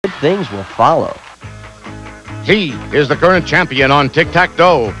things will follow. He is the current champion on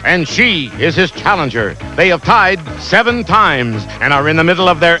tic-tac-toe, and she is his challenger. They have tied 7 times and are in the middle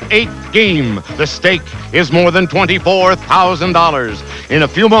of their 8th game. The stake is more than $24,000. In a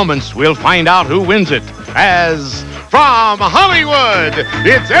few moments, we'll find out who wins it. As from Hollywood,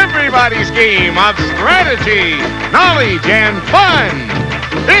 it's everybody's game of strategy, knowledge, and fun.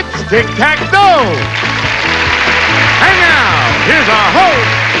 It's tic-tac-toe. And now, here's our host,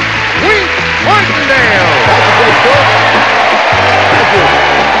 Wink Martindale. Thank you, Jake Cook. Thank you.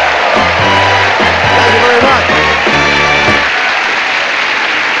 Thank you very much.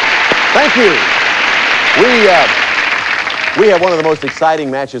 Thank you. We have one of the most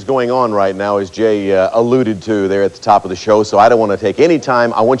exciting matches going on right now, as Jay alluded to there at the top of the show, so I don't want to take any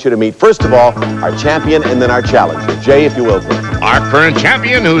time. I want you to meet, first of all, our champion and then our challenger. Jay, if you will, please. Our current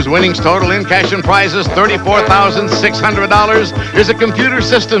champion, whose winnings total in cash and prizes $34,600, is a computer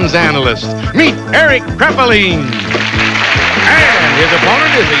systems analyst. Meet Erik Kraepelin. And his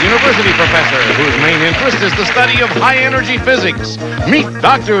opponent is a university professor whose main interest is the study of high-energy physics. Meet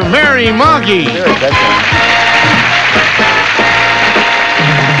Dr. Mary Moggy.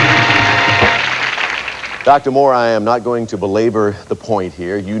 Dr. Moore, I am not going to belabor the point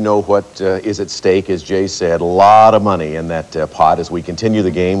here. You know what is at stake, as Jay said. A lot of money in that pot as we continue the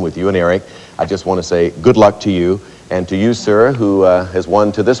game with you and Erik. I just want to say good luck to you, and to you, sir, who has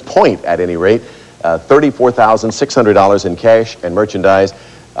won to this point, at any rate, $34,600 in cash and merchandise.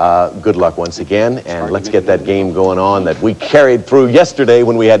 Good luck once again, and let's get that game going on that we carried through yesterday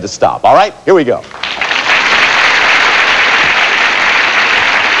when we had to stop. All right, here we go.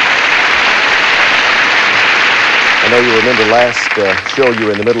 I know you remember last show you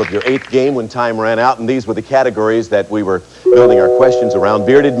were in the middle of your 8th game when time ran out, and these were the categories that we were building our questions around: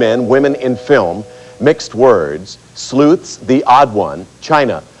 bearded men, women in film, mixed words, sleuths, the odd one,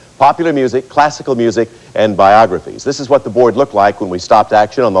 China, popular music, classical music, and biographies. This is what the board looked like when we stopped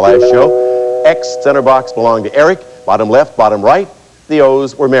action on the last show. X center box belonged to Erik, bottom left, bottom right, the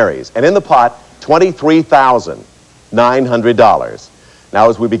O's were Mary's. And in the pot, $23,900. Now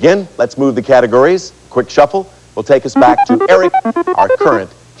as we begin, let's move the categories. Quick shuffle will take us back to Erik, our current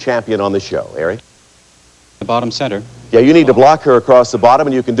champion on the show. Erik? The bottom center. Yeah, you need to block her across the bottom,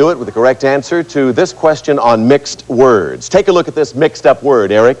 and you can do it with the correct answer to this question on mixed words. Take a look at this mixed up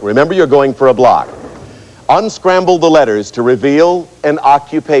word, Erik. Remember, you're going for a block. Unscramble the letters to reveal an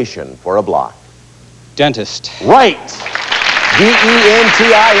occupation for a block. Dentist. Right.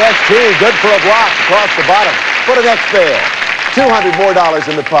 D-E-N-T-I-S-T. Good for a block across the bottom. Put an X there. $200 more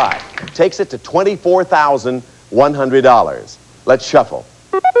in the pot. Takes it to $24,100. Let's shuffle.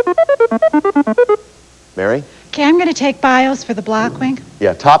 Mary? Okay, I'm going to take bios for the block, Wink.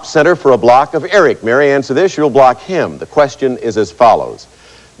 Yeah, top center for a block of Erik. Mary, answer this, you'll block him. The question is as follows.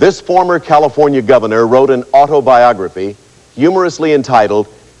 This former California governor wrote an autobiography humorously entitled,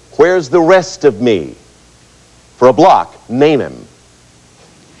 Where's the Rest of Me? For a block, name him.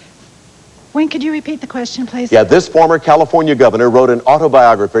 Wink, could you repeat the question, please? Yeah, this former California governor wrote an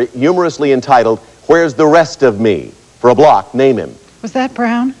autobiography humorously entitled, Where's the Rest of Me? For a block, name him. Was that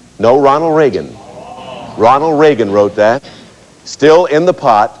Brown? No, Ronald Reagan. Ronald Reagan wrote that. Still in the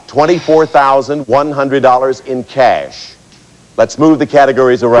pot, $24,100 in cash. Let's move the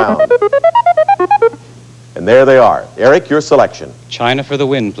categories around. And there they are. Erik, your selection. China for the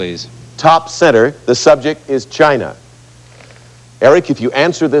win, please. Top center, the subject is China. Erik, if you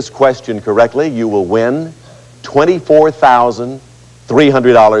answer this question correctly, you will win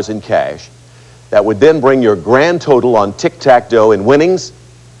 $24,300 in cash. That would then bring your grand total on tic-tac-toe in winnings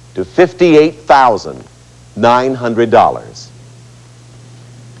to $58,900.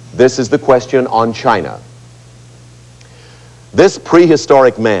 This is the question on China. This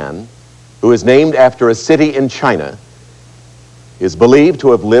prehistoric man, who is named after a city in China, is believed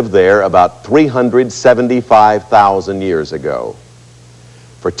to have lived there about 375,000 years ago.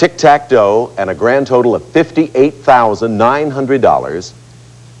 For tic-tac-toe and a grand total of $58,900,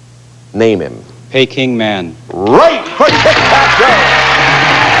 name him. Peking Man. Right for tic-tac-toe!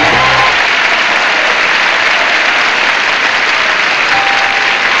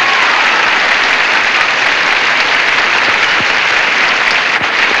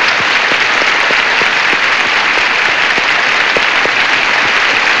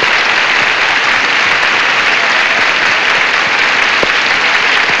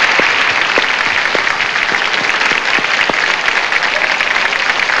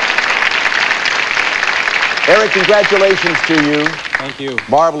 Erik, congratulations to you. Thank you.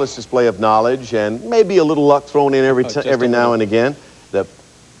 Marvelous display of knowledge, and maybe a little luck thrown in every now and again.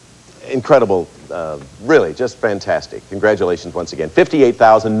 incredible, really just fantastic. Congratulations once again.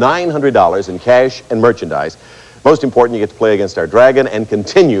 $58,900 in cash and merchandise. Most important, you get to play against our dragon and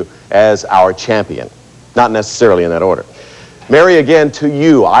continue as our champion. Not necessarily in that order. Mary, again, to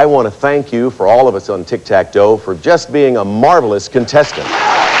you, I want to thank you for all of us on Tic-Tac-Dough for just being a marvelous contestant.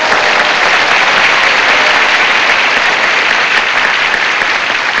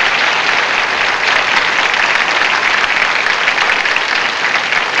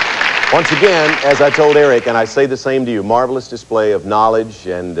 Once again, as I told Erik, and I say the same to you, marvelous display of knowledge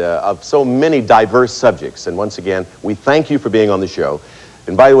and of so many diverse subjects. And once again, we thank you for being on the show.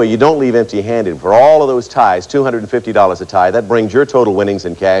 And by the way, you don't leave empty-handed. For all of those ties, $250 a tie, that brings your total winnings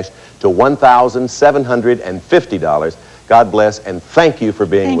in cash to $1,750. God bless, and thank you for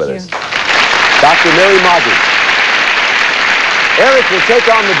being with us. Dr. Mary Moggy. Erik will take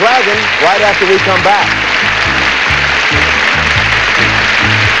on the dragon right after we come back.